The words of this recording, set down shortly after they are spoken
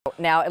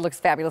Now it looks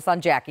fabulous on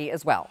Jackie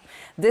as well.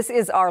 This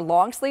is our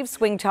long sleeve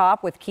swing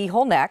top with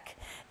keyhole neck.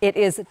 It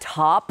is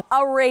top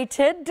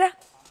rated.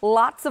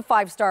 Lots of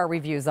 5-star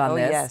reviews on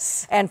this.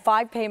 Yes. And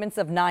 5 payments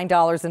of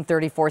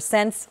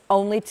 $9.34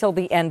 only till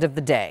the end of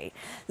the day.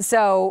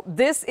 So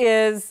this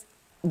is,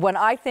 when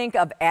I think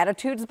of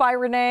attitudes by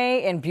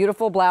Renee in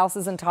beautiful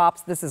blouses and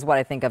tops, this is what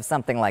I think of,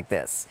 something like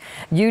this.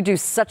 You do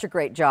such a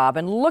great job.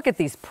 And look at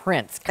these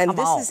prints. Come and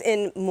this on. is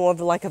in more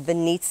of like a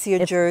Venezia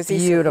It's jersey.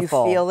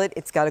 beautiful. So you feel it.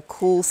 It's got a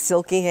cool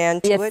silky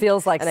hand to it. It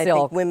feels like and silk. I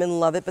think women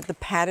love it, but the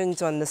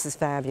patterns on this is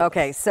fabulous.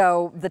 Okay,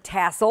 so the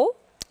tassel,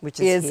 which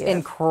is here.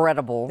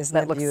 incredible. Isn't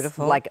that that looks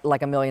beautiful? like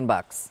 $1 million.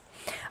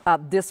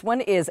 This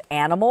one is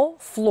animal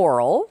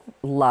floral.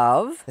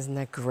 Love. Isn't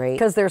that great?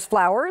 Because there's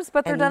flowers,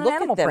 but they're And done in look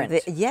animal at them.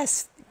 print.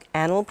 Yes,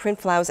 animal print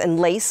flowers and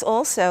lace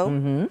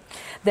also.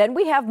 Then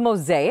we have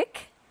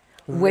mosaic,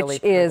 Really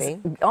which is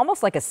pretty.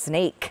 almost like a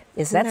snake.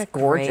 Isn't That's that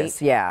gorgeous.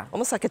 great? Yeah.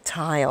 Almost like a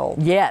tile.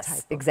 Yes, type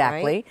of,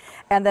 exactly. right?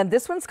 And then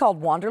this one's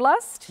called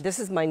Wanderlust. This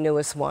is my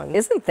newest one.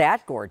 Isn't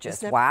that gorgeous?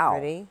 Isn't that wow.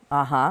 pretty?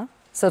 Uh-huh.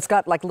 So it's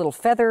got like little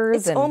feathers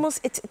It's and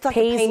almost, it's like a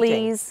painting.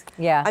 paisleys.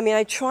 Yeah. I mean,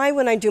 I try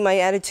when I do my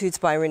Attitudes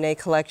by Renee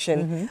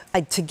collection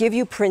to give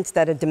you prints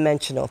that are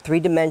dimensional,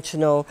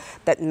 3-dimensional,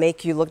 that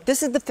make you look.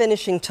 This is the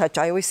finishing touch.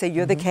 I always say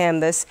you're the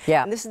canvas.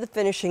 Yeah. And this is the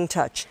finishing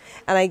touch.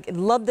 And I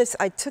love this.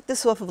 I took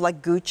this off of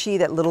like Gucci,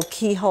 that little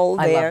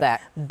keyhole I there. love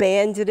that.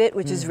 Banded it,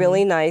 which is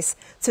really nice.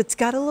 So it's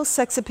got a little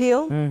sex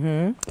appeal,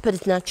 but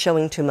it's not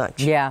showing too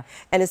much. Yeah.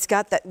 And it's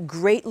got that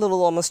great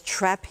little almost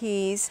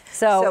trapeze.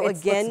 So it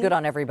looks good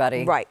on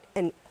everybody. Right.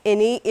 And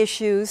any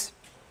issues,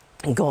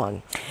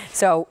 gone.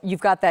 So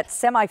you've got that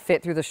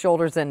semi-fit through the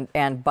shoulders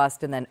and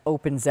bust, and then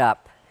opens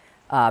up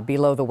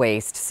below the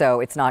waist,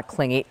 so it's not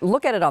clingy.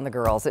 Look at it on the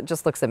girls. It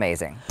just looks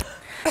amazing.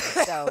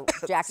 So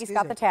Jackie's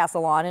got the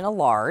tassel on in a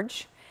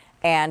large,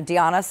 and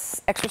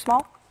Deanna's extra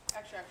small?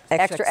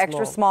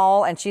 Extra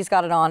small, and she's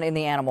got it on in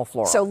the animal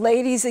floral. So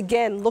ladies,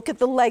 again, look at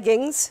the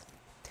leggings.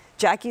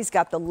 Jackie's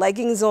got the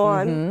leggings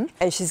on,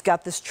 and she's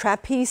got this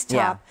trapeze top,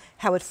 Yeah.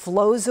 how it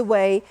flows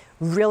away.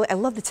 Really, I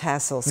love the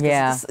tassels. 'Cause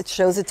Yeah. it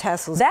shows the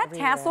tassels. that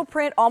everywhere. tassel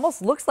print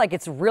almost looks like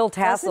it's real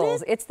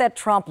tassels. it? It's that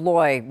trompe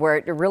l'oeil where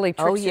it really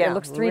tricks Oh you. yeah, It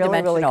looks really,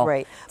 three-dimensional. really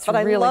great. It's But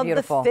really I love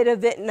beautiful. the fit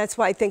of it, and that's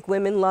why I think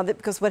women love it,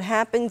 because what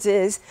happens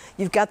is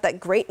you've got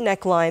that great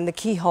neckline, the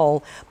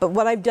keyhole, but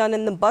what I've done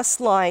in the bust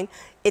line,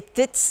 it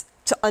fits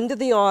to under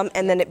the arm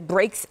and then it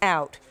breaks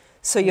out.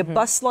 So your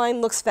bust line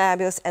looks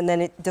fabulous, and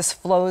then it just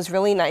flows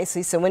really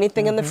nicely. So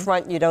anything in the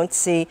front you don't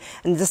see,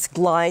 and just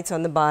glides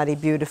on the body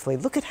beautifully.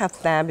 Look at how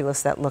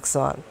fabulous that looks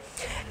on.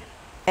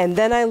 And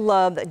then I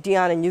love,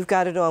 Deanna, you've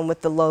got it on with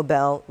the low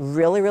bell.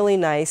 Really, really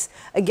nice.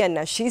 Again,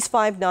 now she's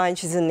 5'9",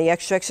 she's in the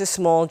extra, extra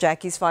small.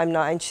 Jackie's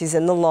 5'9", she's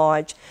in the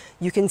large.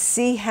 You can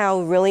see how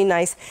really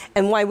nice,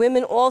 and why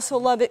women also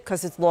love it,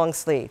 because it's long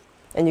sleeve.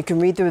 And you can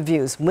read the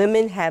reviews.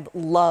 Women have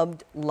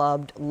loved,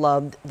 loved,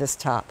 loved this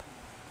top.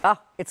 Oh,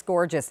 it's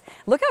gorgeous.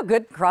 Look how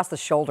good across the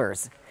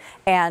shoulders.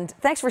 And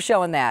thanks for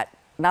showing that.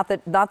 Not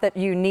that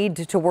you need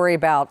to worry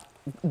about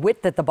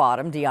width at the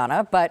bottom,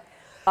 Deanna, but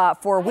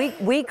for we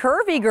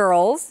curvy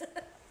girls,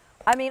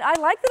 I mean, I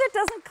like that it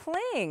doesn't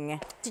cling.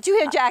 Did you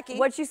hear Jackie?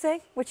 What'd you say?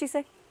 What'd she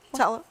say?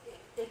 Tell her.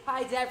 It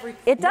hides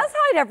everything. It does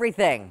hide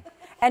everything.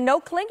 And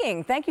no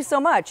clinging. Thank you so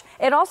much.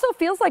 It also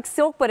feels like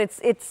silk, but it's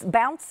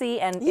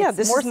bouncy and Yeah, it's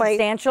this more is my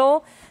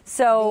substantial.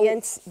 So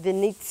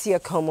Venezia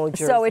Como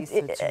jersey. So it's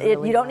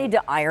really you don't nice. need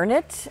to iron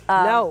it.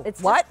 No.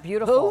 It's What? just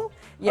beautiful. Who?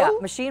 Yeah,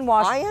 Who? machine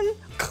wash. Iron?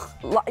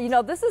 You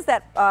know, this is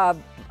that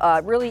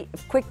really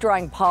quick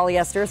drying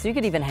polyester, so you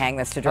could even hang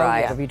this to dry.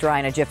 yeah. It'll be dry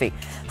in a jiffy.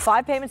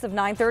 5 payments of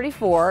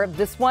 $9.34.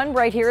 This one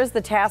right here is the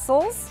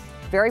tassels.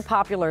 Very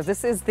popular.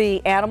 This is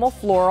the animal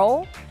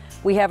floral.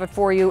 We have it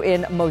for you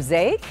in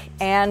Mosaic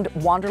and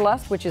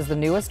Wanderlust, which is the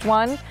newest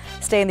one.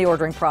 Stay in the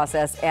ordering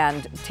process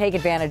and take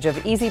advantage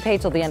of easy pay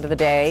till the end of the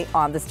day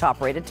on this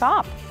top-rated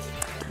top.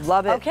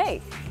 Love it.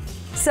 Okay,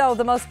 so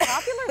the most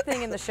popular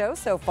thing in the show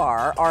so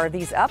far are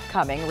these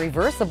upcoming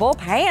reversible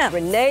pants.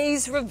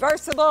 Renee's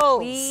Reversibles.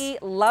 We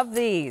love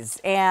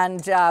these.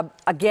 And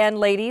again,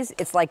 ladies,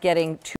 it's like getting two